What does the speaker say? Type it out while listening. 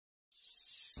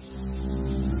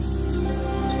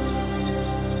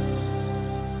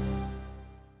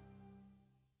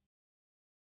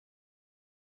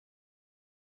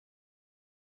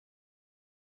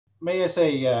May I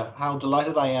say how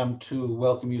delighted I am to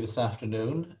welcome you this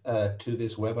afternoon to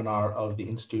this webinar of the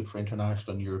Institute for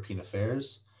International and European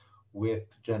Affairs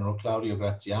with General Claudio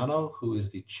Graziano, who is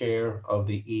the chair of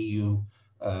the EU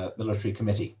Military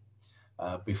Committee.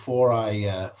 Before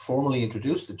I formally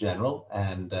introduce the General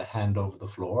and hand over the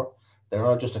floor, there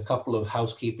are just a couple of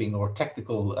housekeeping or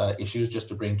technical issues just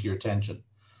to bring to your attention.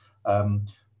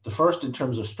 The first, in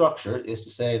terms of structure, is to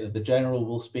say that the General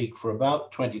will speak for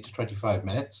about 20 to 25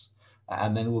 minutes,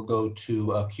 and then we'll go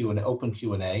to a open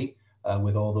Q&A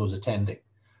with all those attending.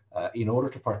 In order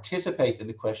to participate in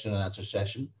the question and answer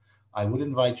session, I would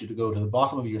invite you to go to the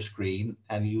bottom of your screen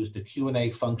and use the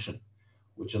Q&A function,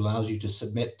 which allows you to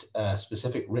submit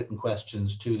specific written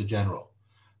questions to the General.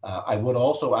 I would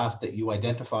also ask that you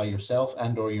identify yourself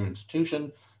and or your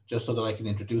institution, just so that I can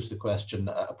introduce the question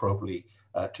appropriately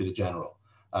to the General.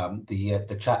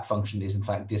 The chat function is in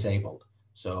fact disabled,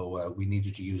 so we need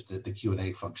you to use the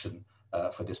Q&A function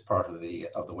for this part of the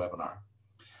webinar.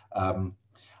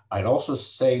 I'd also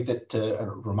say that,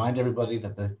 remind everybody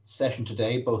that the session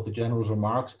today, both the General's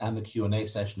remarks and the Q&A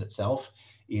session itself,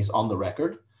 is on the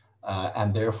record.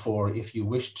 And therefore, if you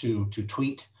wish to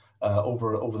tweet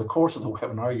over the course of the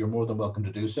webinar, you're more than welcome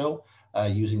to do so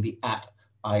using the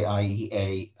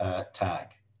 @IIEA tag.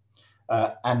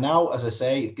 And now, as I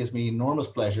say, it gives me enormous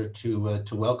pleasure to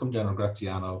welcome General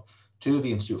Graziano to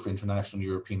the Institute for International and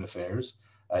European Affairs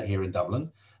here in Dublin.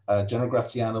 General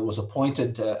Graziano was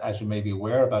appointed, as you may be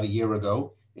aware, about a year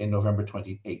ago in November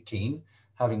 2018,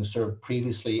 having served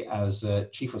previously as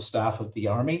Chief of Staff of the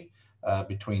Army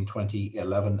between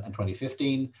 2011 and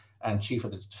 2015, and Chief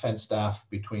of the Defense Staff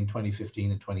between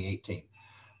 2015 and 2018.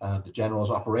 The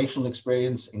General's operational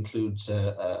experience includes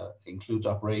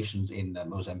operations in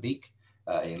Mozambique,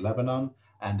 in Lebanon,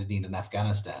 and indeed in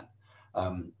Afghanistan.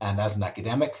 And as an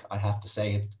academic, I have to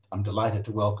say I'm delighted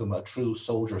to welcome a true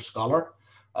soldier scholar,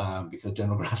 because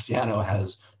General Graziano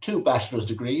has 2 bachelor's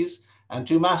degrees and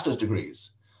 2 master's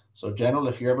degrees. So, General,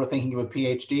 if you're ever thinking of a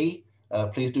PhD,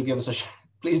 please do give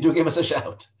us a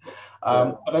shout.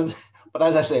 But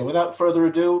as I say, without further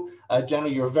ado,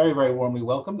 General, you're very, very warmly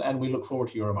welcomed, and we look forward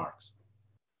to your remarks.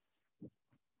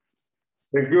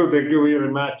 Thank you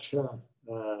very much,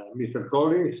 Mr.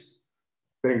 Collins.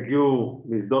 Thank you,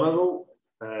 Ms. Donato.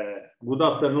 Good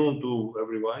afternoon to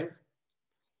everyone.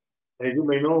 As you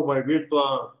may know, my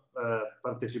virtual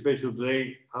participation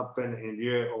today happened in the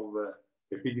year of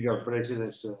the physical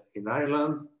presidency in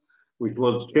Ireland, which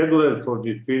was scheduled for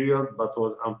this period, but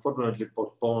was unfortunately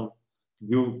postponed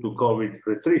due to COVID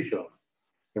restriction.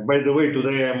 And by the way,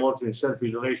 today I'm also in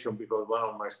self-isolation because one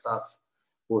of my staff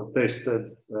was tested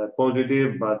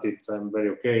positive, but I'm very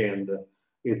okay, and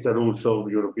it's a rules of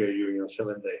European Union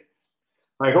 7 days.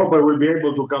 I hope I will be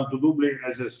able to come to Dublin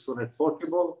as soon as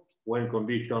possible when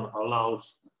condition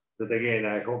allows. That again,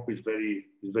 I hope is very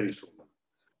soon.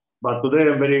 But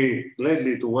today I'm very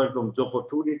gladly to welcome the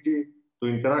opportunity to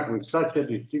interact with such a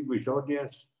distinguished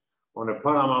audience on a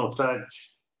paramount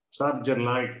subject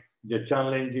like the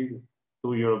challenging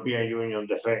to European Union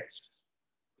defense.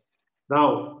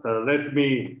 Now, let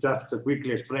me just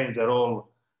quickly explain the role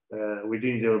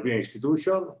within the European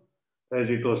institution. As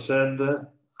it was said,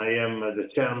 I am the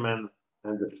chairman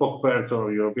and the spokesperson of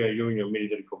the European Union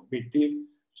Military Committee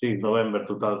since November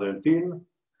 2010.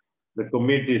 The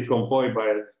committee is composed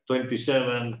by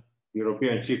 27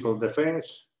 European Chiefs of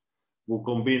Defense who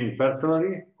convene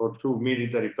personally or through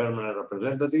military permanent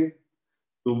representative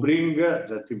to bring,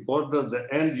 that's important, the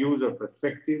end user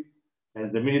perspective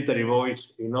and the military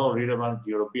voice in all relevant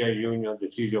European Union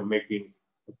decision-making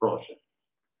process.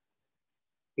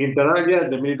 Inter alia,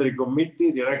 the military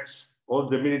committee directs all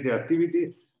the military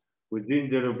activities within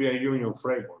the European Union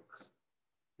framework.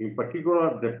 In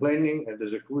particular, the planning and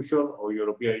execution of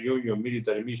European Union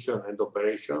military mission and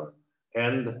operation,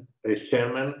 and as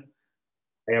chairman,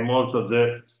 I am also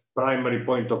the primary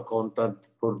point of contact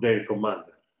for their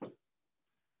commander.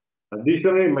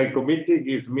 Additionally, my committee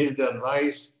gives military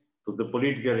advice to the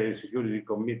Political and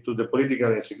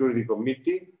Security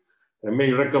Committee, and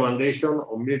make recommendation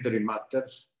on military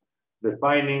matters,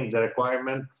 defining the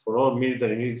requirement for all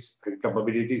military needs and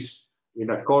capabilities in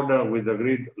accordance with the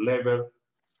agreed level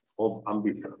of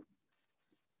ambition.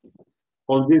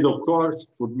 All this, of course,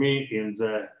 put me in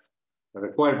the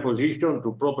required position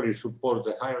to properly support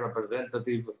the High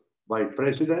Representative Vice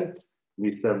President,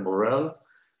 Mr. Borrell,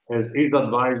 as his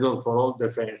advisor for all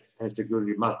defense and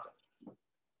security matters.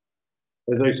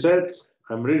 As I said,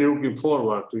 I'm really looking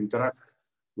forward to interact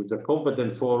with the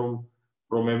competent forum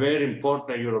from a very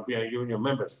important European Union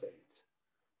member state.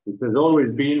 It has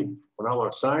always been on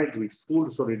our side with full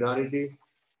solidarity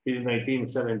since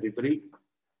 1973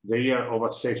 the year of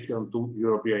accession to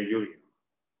European Union.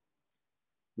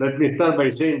 Let me start by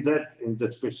saying that in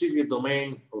the specific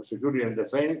domain of security and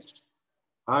defense,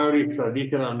 Irish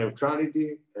traditional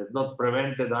neutrality has not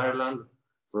prevented Ireland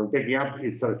from taking up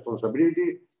its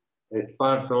responsibility as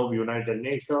part of United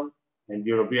Nations and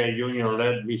European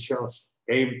Union-led missions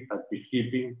aimed at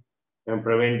peacekeeping and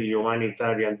preventing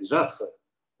humanitarian disasters,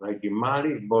 like in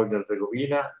Mali,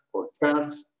 Bosnia-Herzegovina, or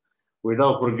Chad,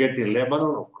 without forgetting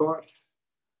Lebanon, of course.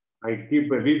 I keep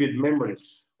vivid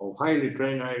memories of highly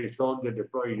trained Irish soldiers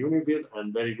deployed UNIFIL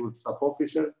and very good staff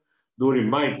officers during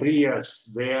my 3 years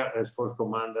there as force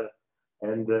commander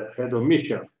and head of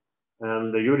mission.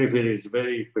 And the UNIFIL is a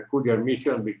very peculiar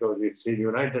mission because it's a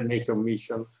United Nations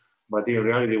mission, but in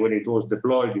reality, when it was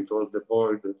deployed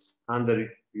under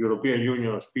European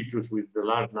Union auspices with a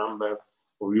large number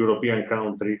of European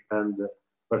countries and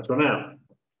personnel.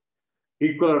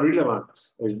 Equally relevant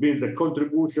has been the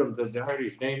contribution that the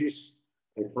Irish Navy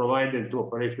has provided to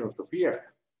Operation Sophia,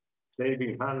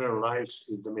 saving hundreds of lives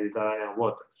in the Mediterranean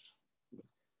waters.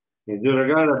 In this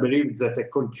regard, I believe that a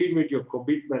continuity of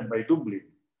commitment by Dublin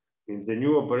in the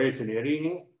new Operation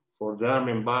Irini for the armed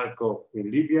embargo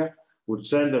in Libya would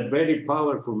send a very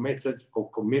powerful message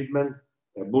of commitment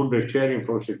and burden sharing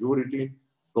for security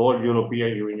to all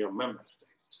European Union member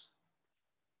states.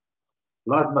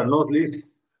 Last but not least,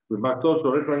 we must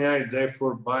also recognize the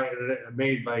effort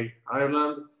made by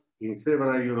Ireland in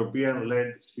several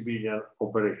European-led civilian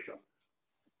operations.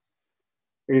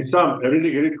 In sum, a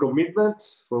really great commitment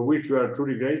for which we are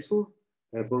truly grateful,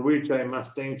 and for which I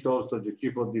must thank also the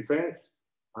Chief of Defense,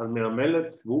 Admiral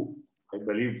Mellet, who I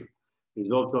believe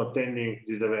is also attending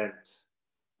this event.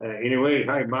 Anyway,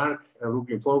 hi Mark, I'm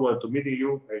looking forward to meeting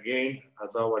you again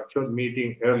at our short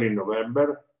meeting early in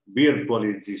November,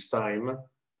 virtually this time,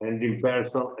 and in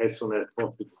person as soon as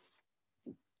possible.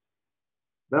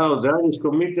 Now, the Irish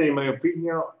committee, in my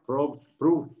opinion, proves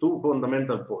two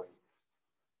fundamental points.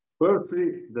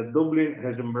 Firstly, that Dublin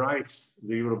has embraced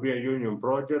the European Union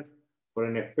project for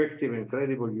an effective and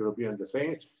credible European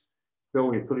defense,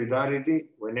 showing solidarity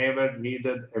whenever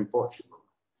needed and possible.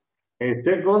 And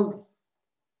second,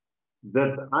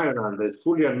 that Ireland has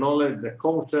fully acknowledged the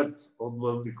concept of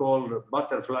what we call the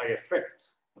butterfly effect.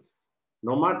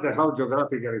 No matter how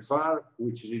geographically far,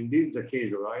 which is indeed the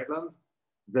case of Ireland,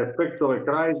 the effect of a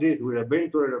crisis will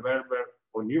eventually reverberate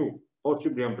on you,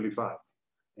 possibly amplified.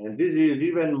 And this is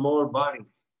even more valid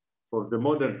for the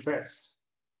modern threats,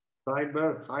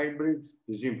 cyber, hybrid,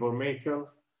 disinformation,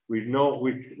 with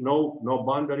no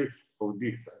boundaries of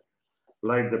distance,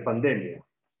 like the pandemic.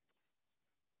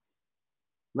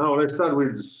 Now let's start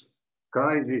with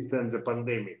crisis and the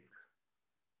pandemic.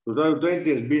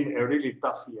 2020 has been a really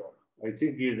tough year. I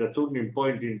think it's a turning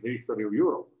point in the history of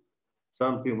Europe.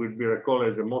 Something will be recalled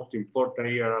as the most important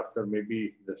year after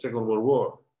maybe the Second World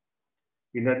War.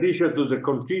 In addition to the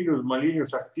continuous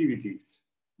malicious activities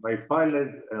by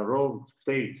violent and rogue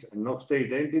states and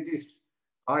non-state entities,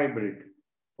 hybrid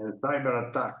and cyber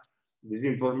attacks,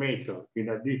 disinformation, in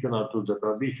addition to the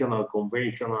traditional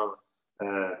conventional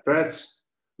threats,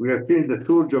 we have seen the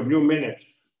surge of new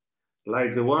menaces,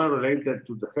 like the one related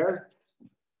to the health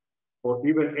or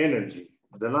even energy,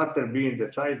 the latter being the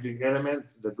decisive element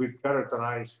that will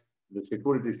characterize the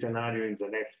security scenario in the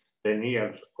next 10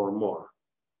 years or more.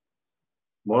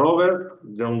 Moreover,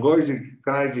 the ongoing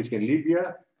crisis in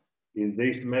Libya, in the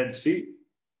East Med Sea,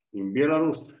 in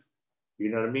Belarus,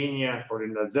 in Armenia, or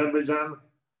in Azerbaijan,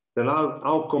 tell us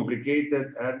how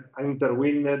complicated and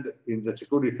intertwined in the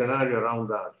security scenario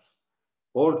around us,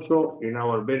 also in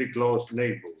our very close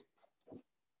neighborhood.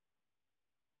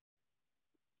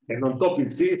 And on top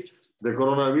of this, the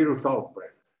coronavirus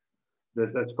outbreak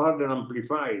that has further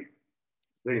amplified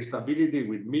the instability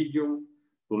with medium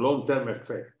to long-term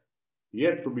effect,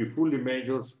 yet to be fully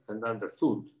measured and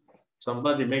understood.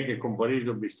 Somebody make a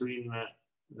comparison between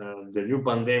the new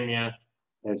pandemic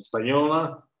and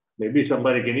Spagnola. Maybe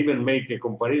somebody can even make a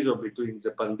comparison between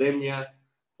the pandemic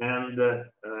and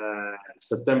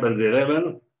September the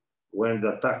 11th, when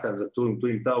the attack at the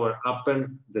Twin Tower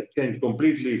happened, that changed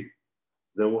completely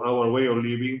our way of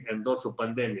living, and also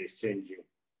pandemic is changing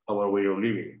our way of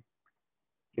living.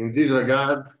 In this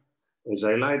regard, as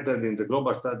highlighted in the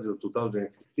Global Strategy of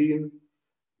 2015,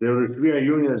 the European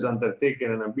Union has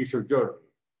undertaken an ambitious journey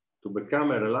to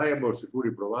become a reliable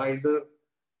security provider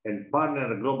and partner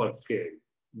at a global scale,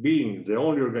 being the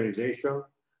only organization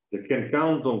that can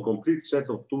count on a complete set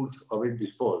of tools at its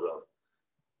disposal: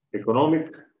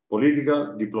 economic,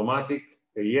 political, diplomatic,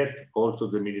 and yet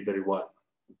also the military one.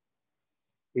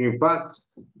 In fact,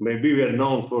 maybe we are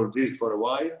known for this for a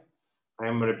while. I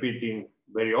am repeating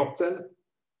very often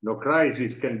No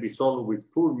crisis can be solved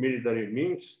with full military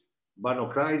means, but no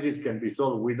crisis can be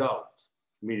solved without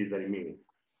military means.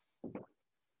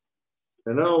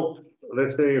 And now,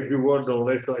 let's say a few words on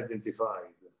less identified.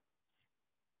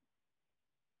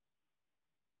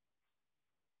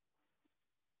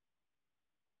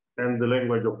 And the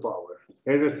language of power.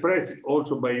 As expressed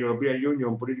also by European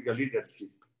Union political leadership,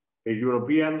 as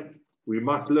European, we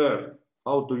must learn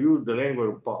how to use the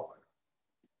language of power,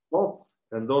 soft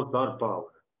and also hard power,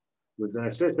 with the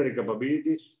necessary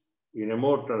capabilities in a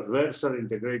more transversal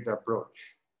integrated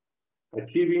approach,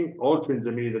 achieving also in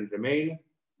the military domain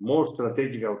more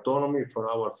strategic autonomy for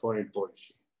our foreign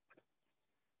policy.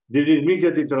 This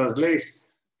immediately translates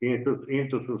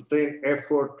into sustained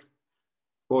effort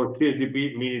for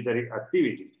CSDP military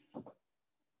activities.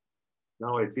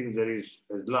 Now I think there is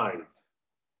a slide.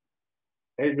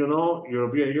 As you know,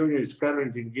 European Union is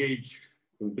currently engaged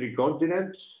in 3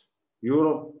 continents,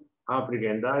 Europe, Africa,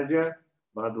 and Asia,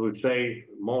 but we say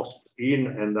most in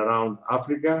and around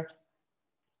Africa,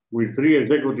 with 3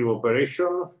 executive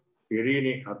operations,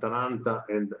 Irini, Atalanta,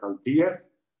 and Althea.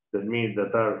 That means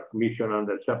that are mission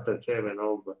under Chapter 7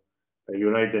 of the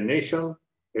United Nations,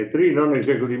 and 3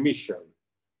 non-executive missions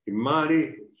in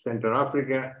Mali, Central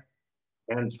Africa,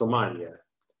 and Somalia,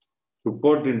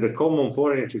 supporting the common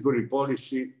foreign and security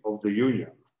policy of the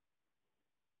Union.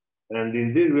 And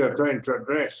in this, we are trying to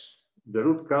address the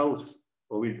root cause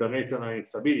of international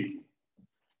instability.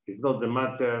 It's not the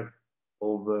matter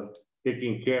of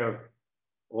taking care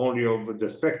only of the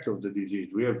effect of the disease.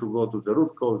 We have to go to the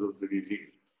root cause of the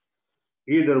disease,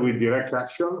 either with direct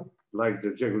action, like the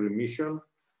executive mission,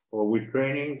 or with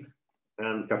training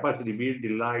and capacity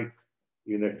building, like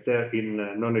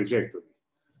in non-executive.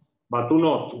 But to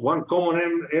note, one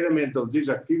common element of this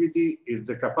activity is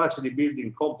the capacity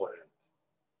building component,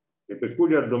 a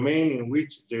peculiar domain in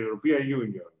which the European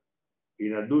Union,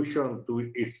 in addition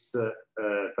to its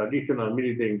traditional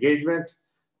military engagement,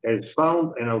 has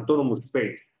found an autonomous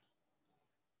space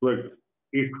where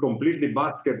its completely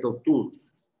basket of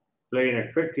tools play an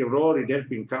effective role in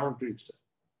helping countries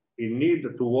in need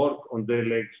to work on their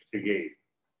legs again.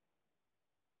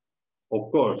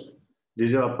 Of course,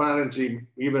 this is apparently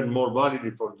even more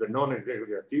valid for the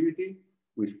non-executive activity,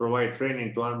 which provide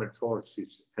training to armed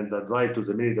forces and advice to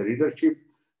the military leadership,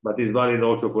 but is valid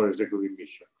also for executive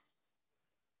mission.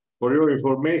 For your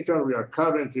information, we are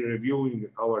currently reviewing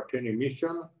our training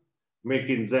mission,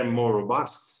 making them more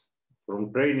robust,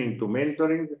 from training to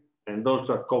mentoring, and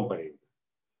also accompanying.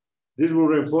 This will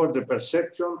reinforce the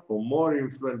perception of more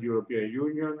influent European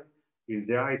Union in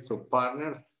the eyes of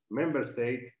partners, member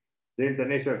states, the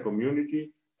international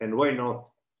community, and why not,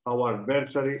 our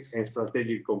adversary and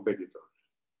strategic competitors.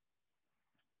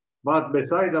 But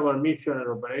beside our mission and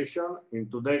operation, in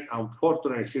today's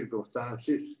unfortunate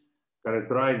circumstances,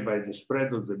 characterized by the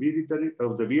spread of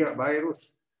the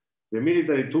virus, the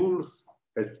military tools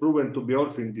has proven to be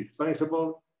also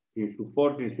indispensable in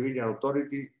supporting civilian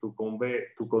authorities to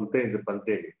contain the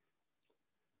pandemic.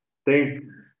 Thanks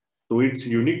to its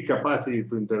unique capacity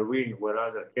to intervene where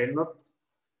others cannot,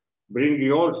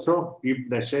 bringing also, if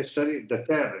necessary,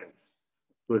 deterrence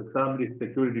to establish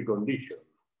security conditions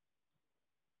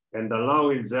and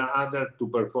allowing the other to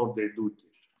perform their duties.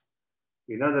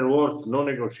 In other words, no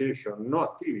negotiation, no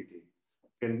activity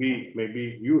can be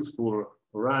maybe useful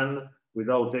run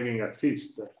without having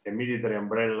assist a military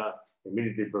umbrella, a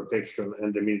military protection,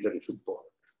 and the military support.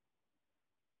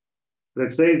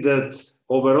 Let's say that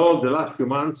overall, the last few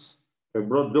months have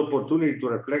brought the opportunity to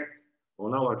reflect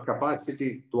on our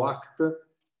capacity to act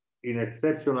in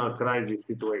exceptional crisis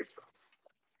situations.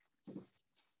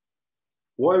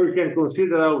 While we can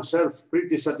consider ourselves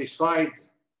pretty satisfied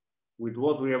with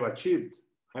what we have achieved,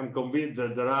 I'm convinced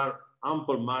that there are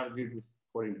ample margins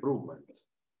for improvement.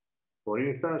 For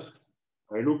instance,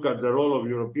 I look at the role of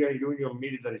European Union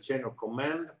military chain of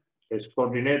command as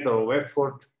coordinator of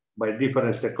effort by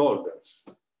different stakeholders,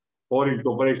 or in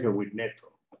cooperation with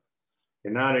NATO,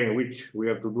 an area in which we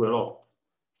have to do a lot,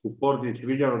 supporting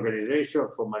civilian organizations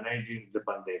for managing the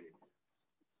pandemic.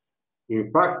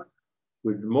 In fact,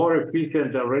 with more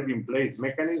efficient already in place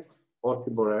mechanisms,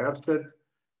 possible rehearsed,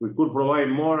 we could provide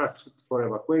more assistance for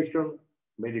evacuation,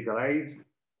 medical aid,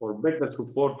 or better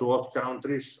support to host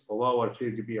countries of our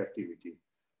CSDP activity,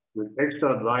 with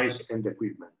extra advice and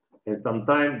equipment. And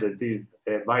sometimes that is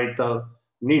a vital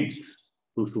need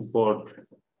to support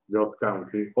the host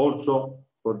country, also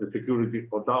for the security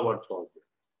of our soldiers.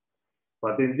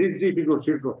 But in these difficult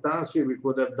circumstances, we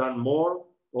could have done more,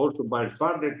 also by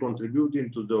further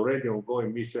contributing to the already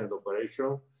ongoing mission and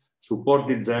operation,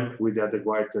 supporting them with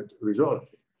adequate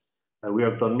resources. And we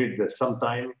have to admit that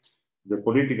sometimes the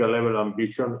political level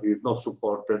ambition is not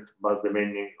supported by the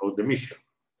meaning of the mission.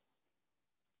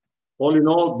 All in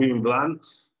all, being blunt,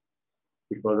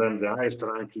 because I'm the highest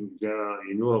ranking general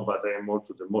in Europe, but I am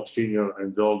also the most senior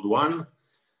and the old one,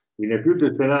 in a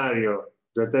future scenario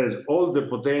that has all the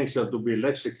potential to be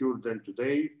less secure than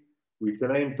today, we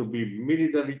aim to be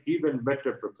militarily even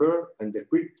better prepared and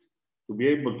equipped to be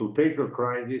able to tackle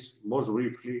crisis more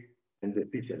swiftly and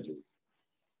efficiently.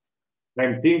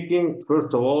 I'm thinking,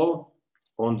 first of all,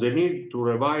 on the need to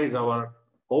revise our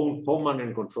own command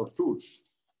and control tools,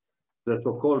 the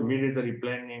so-called military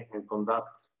planning and conduct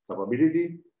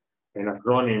capability, an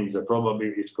acronym that probably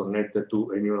is connected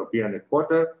to a European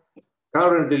headquarters,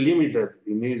 currently limited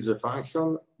in its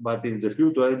function, but in the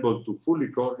future able to fully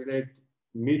coordinate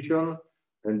mission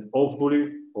and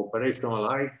hopefully operational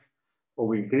height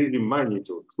of increasing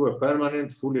magnitude through a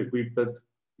permanent, fully equipped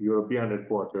European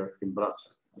headquarters in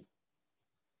Brussels.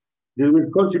 This will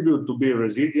contribute to build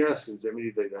resilience in the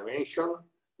military dimension,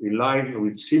 in line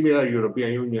with similar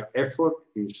European Union effort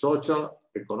in social,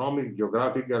 economic,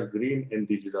 geographical, green, and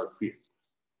digital fields.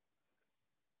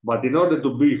 But in order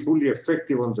to be fully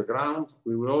effective on the ground,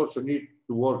 we will also need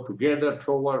to work together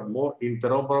toward more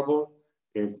interoperable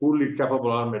and fully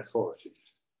capable armed forces.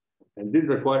 And this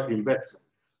requires investment.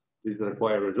 This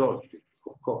requires resources,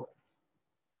 of course.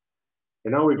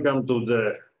 And now we come to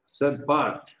the third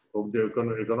part of the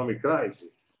economic crisis.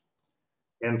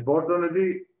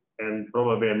 Unfortunately, and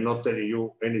probably I'm not telling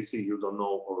you anything you don't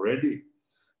know already,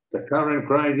 the current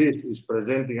crisis is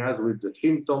presenting us with the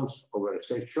symptoms of a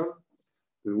recession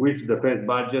in which the defense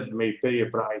budget may pay a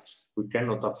price we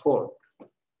cannot afford.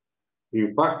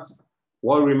 In fact,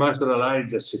 while we must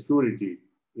realize that security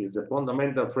is the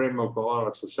fundamental framework of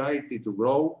our society to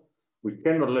grow, we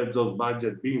cannot let those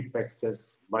budgets be infected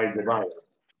by the virus.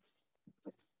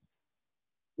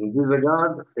 In this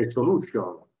regard, a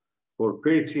solution for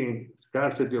facing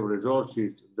scarcity of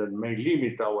resources that may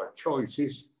limit our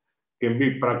choices can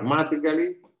be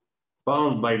pragmatically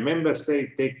found by member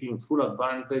states taking full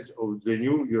advantage of the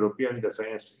new European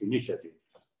Defence Initiative.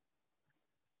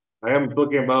 I am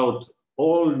talking about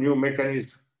all new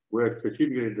mechanisms were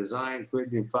specifically designed to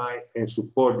identify and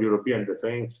support European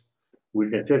defence with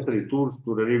necessary tools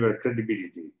to deliver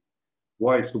credibility,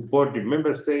 while supporting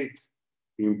member states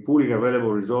in pooling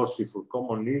available resources for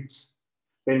common needs,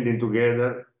 spending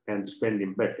together and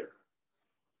spending better.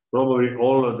 Probably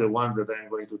all of the ones that I'm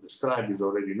going to describe is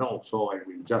already known, so I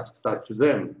will just touch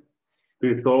them.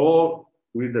 First of all,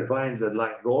 we define the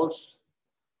line goals,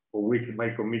 for which my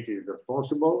committee is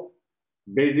responsible,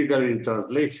 basically the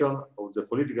translation of the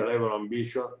political level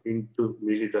ambition into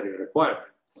military requirements.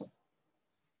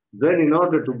 Then, in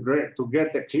order to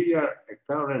get a clear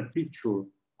current picture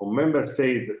of member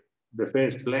state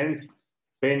defense plans,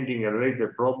 pending a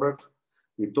related program,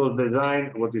 it was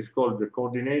designed what is called the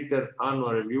Coordinated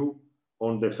Annual Review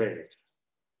on Defense,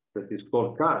 that is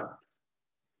called CARD.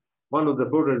 One of the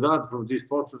first results from this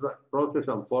process,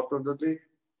 unfortunately,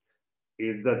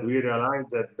 is that we realized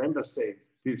that member states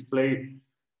displayed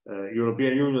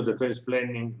European Union defense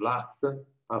planning last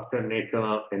after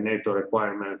national and NATO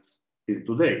requirements till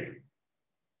today.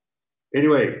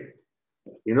 Anyway,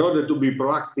 in order to be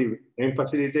proactive and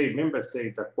facilitate member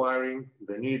states acquiring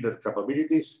the needed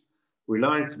capabilities, we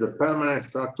launched the Permanent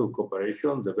Structured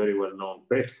Cooperation, the very well-known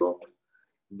PESCO.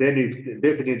 Then it's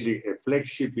definitely a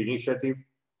flagship initiative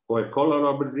for a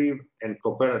collaborative and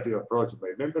cooperative approach by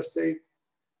member states,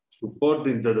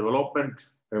 supporting the development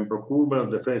and procurement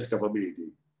of defense capability,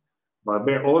 but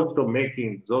also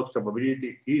making those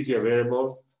capabilities easily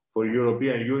available for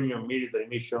European Union military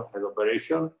mission and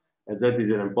operation. And that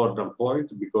is an important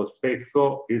point because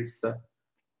PESCO is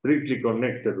strictly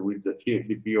connected with the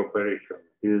CSDP operation.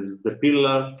 It is the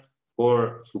pillar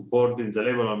for supporting the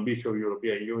level of ambition of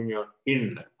European Union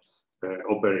in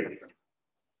operation.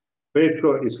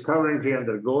 PESCO is currently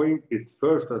undergoing its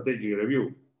first strategic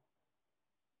review.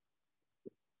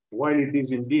 While it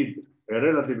is indeed a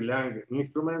relatively young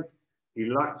instrument, it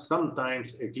lacks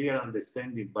sometimes a clear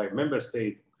understanding by member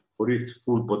states for its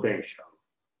full potential.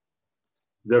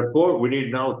 Therefore, we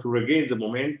need now to regain the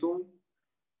momentum,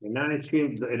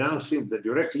 enhancing the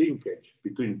direct linkage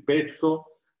between PESCO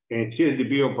and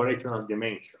CSDP operational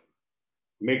dimension,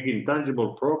 making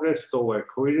tangible progress toward a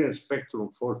coherent spectrum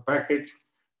force package,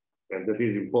 and that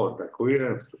is important, a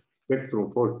coherent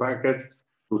spectrum force package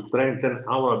to strengthen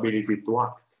our ability to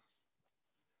act.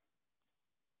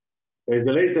 As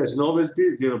the latest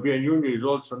novelty, the European Union is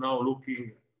also now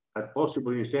looking at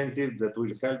possible incentives that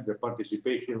will help the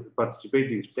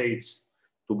participating states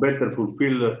to better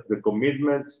fulfill the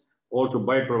commitments, also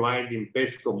by providing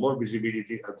PESCO more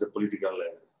visibility at the political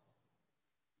level.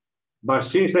 But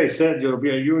since I said the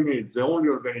European Union is the only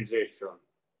organization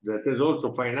that has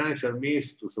also financial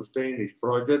means to sustain its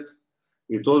project,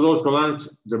 it was also launched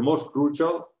the most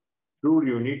crucial,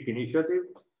 truly unique initiative,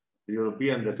 the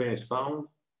European Defence Fund,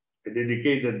 a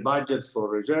dedicated budget for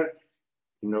research,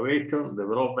 innovation,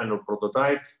 development of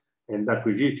prototypes, and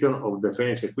acquisition of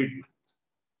defense equipment.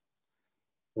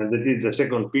 And that is the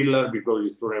second pillar because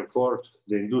it's to reinforce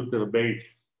the industrial base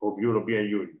of European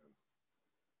Union.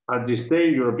 At this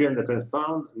stage, European Defence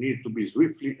Fund needs to be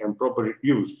swiftly and properly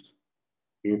used.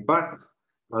 In fact,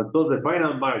 although the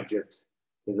final budget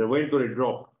has eventually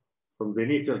dropped from the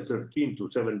initial 13 to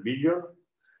 7 billion,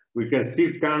 we can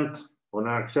still count on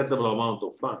an acceptable amount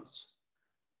of funds,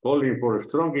 calling for a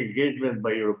strong engagement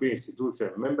by European institutions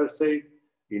and member states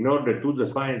in order to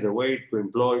define the way to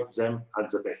employ them at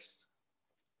the best.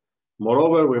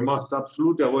 Moreover, we must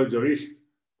absolutely avoid the risk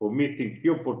of missing key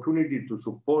opportunity to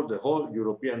support the whole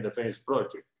European defense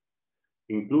project,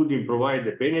 including provide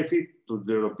the benefit to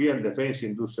the European defense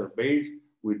industrial base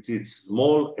with its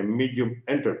small and medium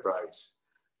enterprise,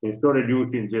 instead of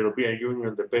reducing the European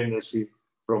Union dependency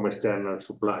from external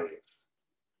suppliers.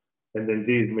 And then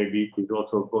this maybe is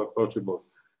also possible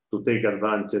to take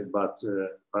advantage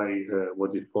by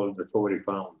what is called the recovery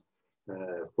fund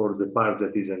for the part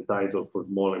that is entitled for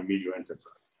small and medium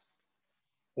enterprise.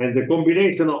 And the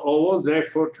combination of all the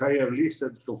efforts I have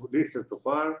listed so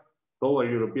far toward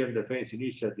European Defence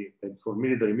Initiative and for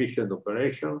military mission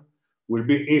operation will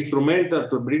be instrumental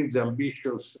to bring the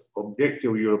ambitious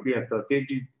objective of European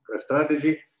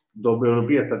strategy, the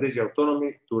European strategic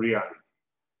autonomy to reality,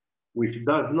 which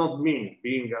does not mean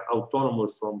being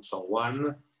autonomous from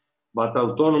someone, but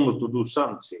autonomous to do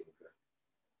something,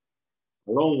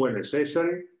 along when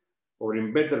necessary, or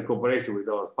in better cooperation with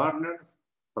our partners,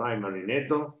 primarily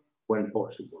NATO, when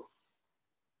possible.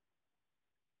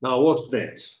 Now, what's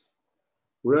next?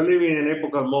 We are living in an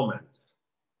epochal moment,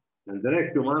 and the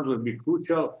next few months will be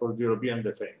crucial for the European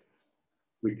defense,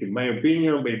 which in my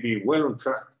opinion may be well on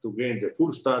track to gain the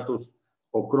full status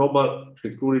of global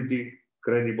security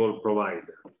credible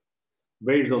provider,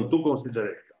 based on two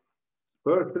considerations.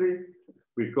 Firstly,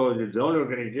 because it's the only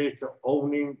organization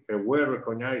owning a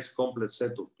well-recognized complex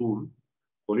set of tools,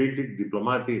 political,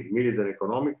 diplomatic, military,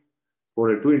 economic, for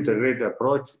a two integrated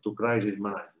approach to crisis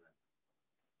management.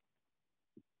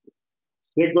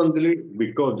 Secondly,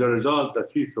 because the results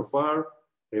achieved so far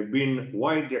have been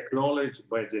widely acknowledged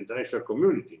by the international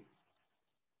community,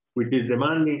 which is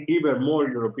demanding even more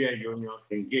European Union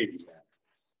engagement.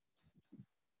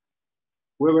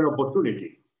 We have an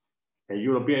opportunity, and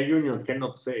European Union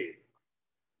cannot fail,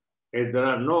 as there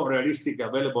are no realistic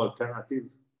available alternatives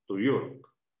to Europe.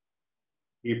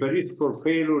 If a risk for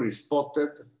failure is spotted,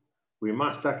 we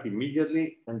must act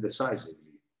immediately and decisively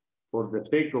for the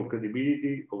sake of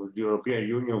credibility of the European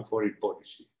Union foreign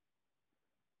policy.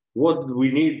 What we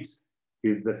need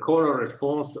is the core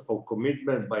response of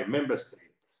commitment by member states,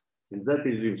 and that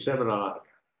is in several areas.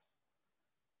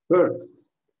 First,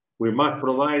 we must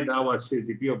provide our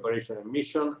CSDP operation and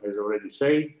mission, as already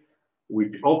said,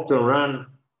 which often run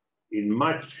in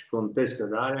much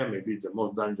contested area, maybe the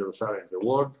most dangerous area in the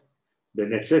world, the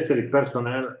necessary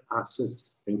personnel, access,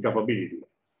 and capability.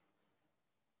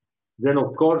 Then,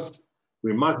 of course,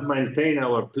 we must maintain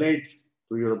our pledge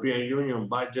to European Union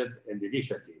budget and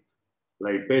initiative,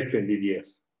 like PESC and DDS.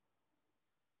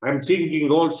 I'm thinking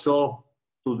also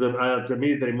to the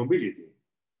military mobility,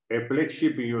 a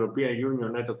flagship in European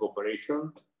Union NATO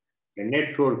cooperation, a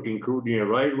network including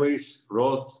railways,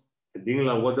 roads, and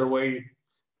inland waterway,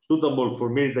 suitable for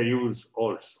military use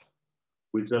also,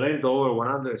 with a length of over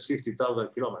 160,000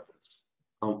 kilometers.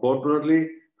 Unfortunately,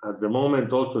 at the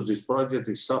moment also this project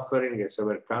is suffering a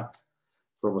severe cut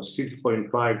from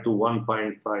 6.5 to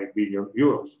 1.5 billion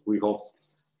euros. We hope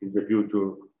in the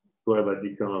future to have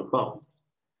additional funds.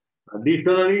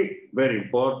 Additionally, very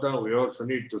important, we also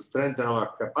need to strengthen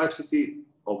our capacity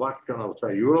of action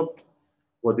outside Europe,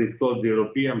 what is called the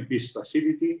European Peace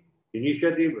Facility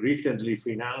initiative, recently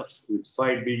financed with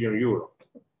 5 billion euros.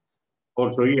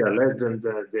 Also here, less than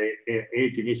the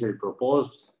 8 initially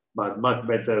proposed, but much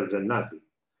better than nothing.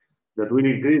 That will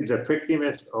increase the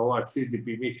effectiveness of our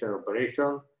CSDP mission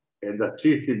operation and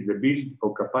assist in the build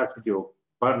of capacity of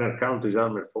partner countries'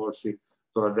 armed forces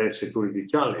to address security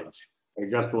challenge. I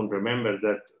just want to remember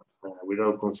that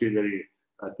without considering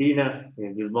Athena,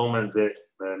 in this moment, the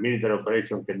military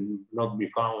operation cannot be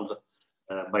found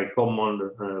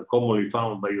commonly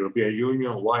found by European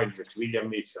Union, while the civilian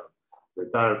mission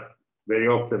that are very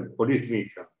often police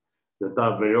mission, that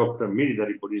are very often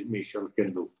military police mission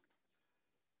can do.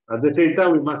 At the same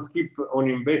time, we must keep on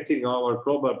investing in our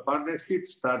global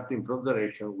partnerships, starting from the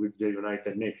relation with the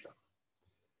United Nations.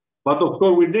 But of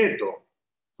course, with NATO,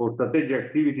 for strategic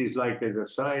activities like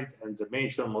exercise and the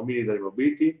mention of military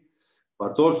mobility,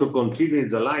 but also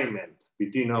continued alignment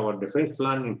between our defense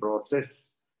planning process,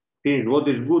 since what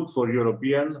is good for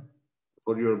European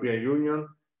Union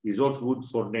is also good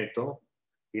for NATO,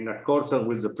 in accordance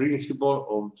with the principle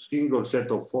of single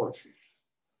set of forces.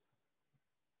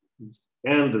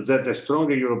 And that a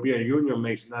stronger European Union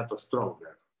makes NATO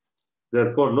stronger.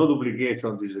 Therefore, no duplication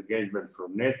of this engagement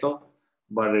from NATO,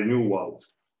 but a new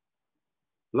ones.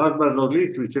 Last but not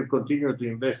least, we shall continue to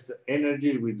invest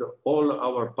energy with all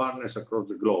our partners across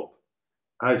the globe,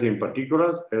 as in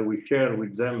particular, we share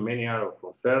with them many other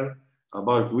concerns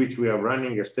about which we are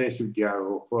running extensive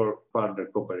dialogue for further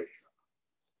cooperation.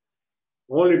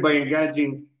 Only by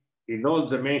engaging in all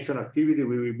the mentioned activity,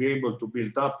 we will be able to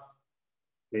build up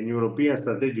a European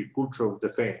strategic culture of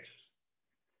defense,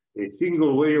 a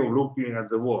single way of looking at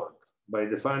the world by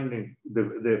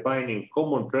defining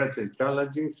common threats and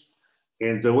challenges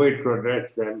and the way to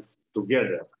address them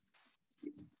together.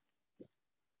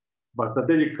 But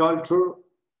strategic culture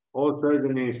also has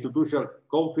an institutional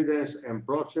confidence and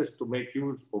process to make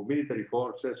use of military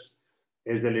forces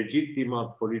as a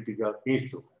legitimate political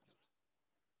instrument.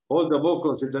 All the above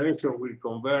considerations will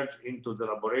converge into the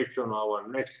elaboration of our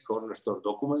next cornerstone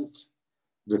document,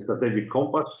 the Strategic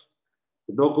Compass,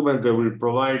 a document that will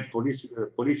provide policy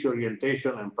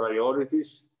orientation and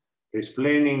priorities,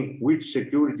 explaining which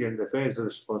security and defense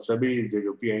responsibility the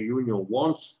European Union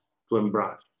wants to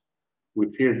embrace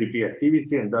with CSDP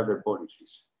activity and other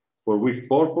policies, for which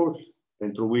purpose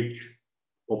and through which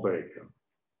operation.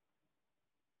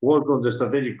 Work on the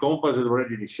strategic compass is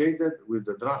already initiated with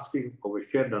the drafting of a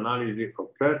shared analysis of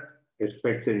threat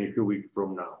expected in a few weeks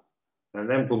from now. And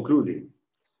then concluding,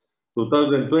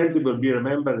 2020 will be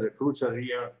remembered as a crucial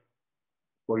year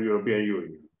for European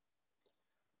Union.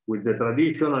 With the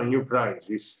traditional new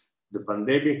crisis, the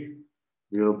pandemic,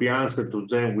 the European answer to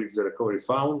them with the recovery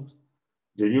fund,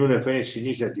 the new defense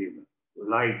initiative,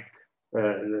 like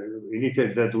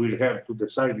initiative that will have to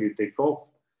decidedly take off,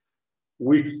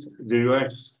 with the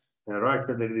US and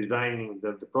Russia designing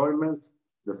the deployment,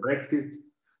 the Brexit,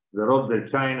 the road that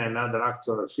China and other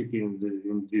actors are seeking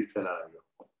in this scenario.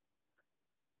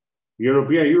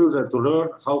 European users to learn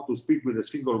how to speak with a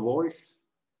single voice,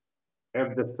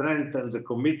 have the strength and the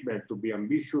commitment to be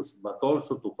ambitious, but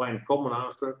also to find common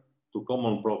answers to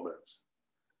common problems.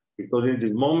 Because in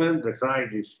this moment, the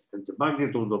crisis and the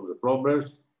magnitude of the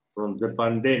problems, from the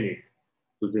pandemic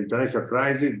to the international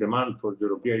crisis, demand for the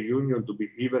European Union to be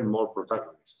even more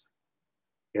protagonist.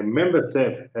 And member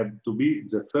states have to be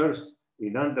the first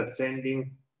in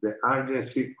understanding the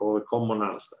urgency of a common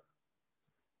answer.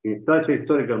 In such a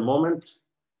historical moment,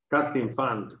 cutting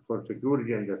funds for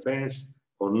security and defense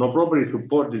or not properly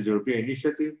supported European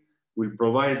initiative will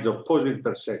provide the opposite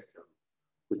perception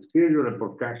with serious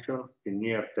repercussions in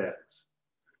near terms.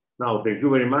 Now, thank you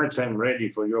very much. I'm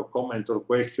ready for your comment or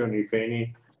question, if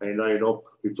any, and I hope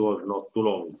it was not too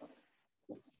long.